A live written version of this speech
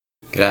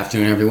Good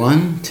afternoon,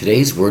 everyone.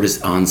 Today's word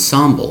is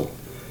ensemble.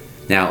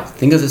 Now,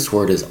 think of this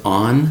word as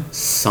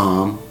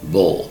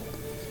ensemble,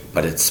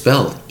 but it's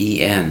spelled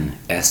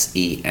E-N-S-E-M-B-L-E,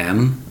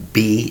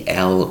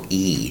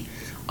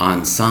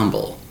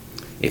 ensemble.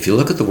 If you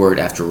look at the word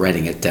after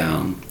writing it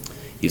down,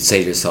 you'd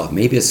say to yourself,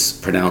 maybe it's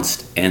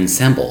pronounced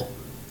ensemble.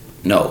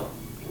 No,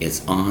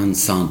 it's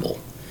ensemble.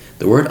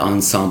 The word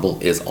ensemble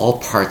is all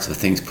parts of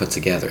things put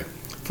together.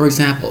 For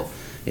example,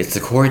 it's the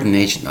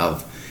coordination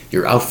of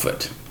your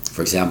outfit.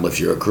 For example, if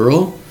you're a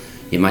girl,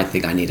 you might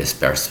think I need a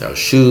pair of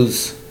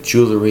shoes,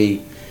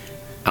 jewelry,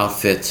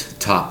 outfit,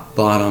 top,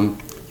 bottom,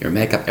 your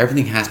makeup,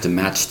 everything has to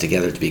match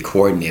together to be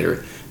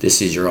coordinated. This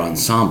is your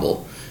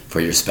ensemble for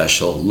your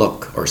special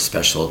look or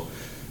special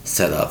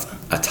set of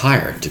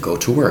attire to go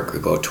to work or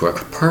go to a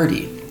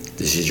party.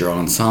 This is your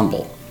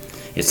ensemble.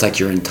 It's like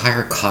your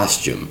entire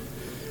costume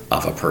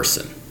of a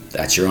person.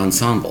 That's your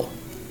ensemble.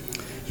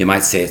 You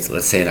might say,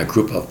 let's say in a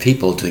group of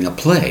people doing a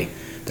play,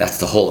 that's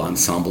the whole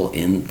ensemble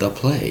in the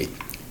play.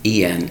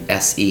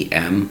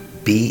 E-N-S-E-M-B-L-E.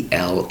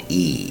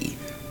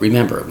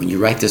 Remember, when you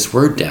write this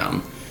word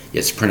down,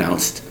 it's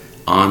pronounced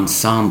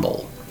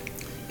ensemble.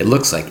 It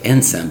looks like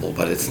ensemble,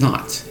 but it's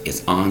not.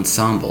 It's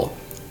ensemble.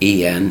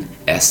 E-N-S-E-M-B-L-E.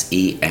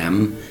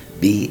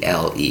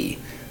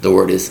 The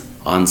word is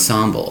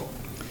ensemble.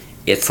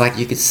 It's like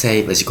you could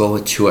say, let's go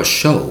to a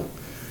show,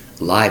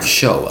 a live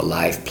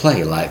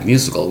play, a live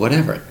musical,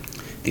 whatever.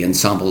 The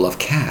ensemble of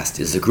cast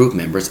is the group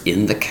members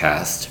in the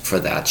cast for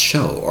that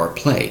show or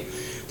play.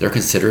 They're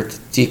considered to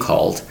be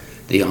called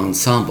the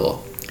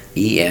ensemble.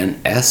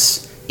 E-N-S-E-M-B-L-E.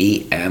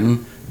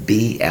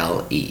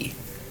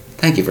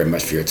 Thank you very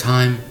much for your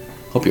time.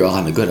 Hope you're all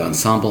having a good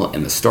ensemble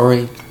in the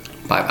story.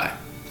 Bye-bye.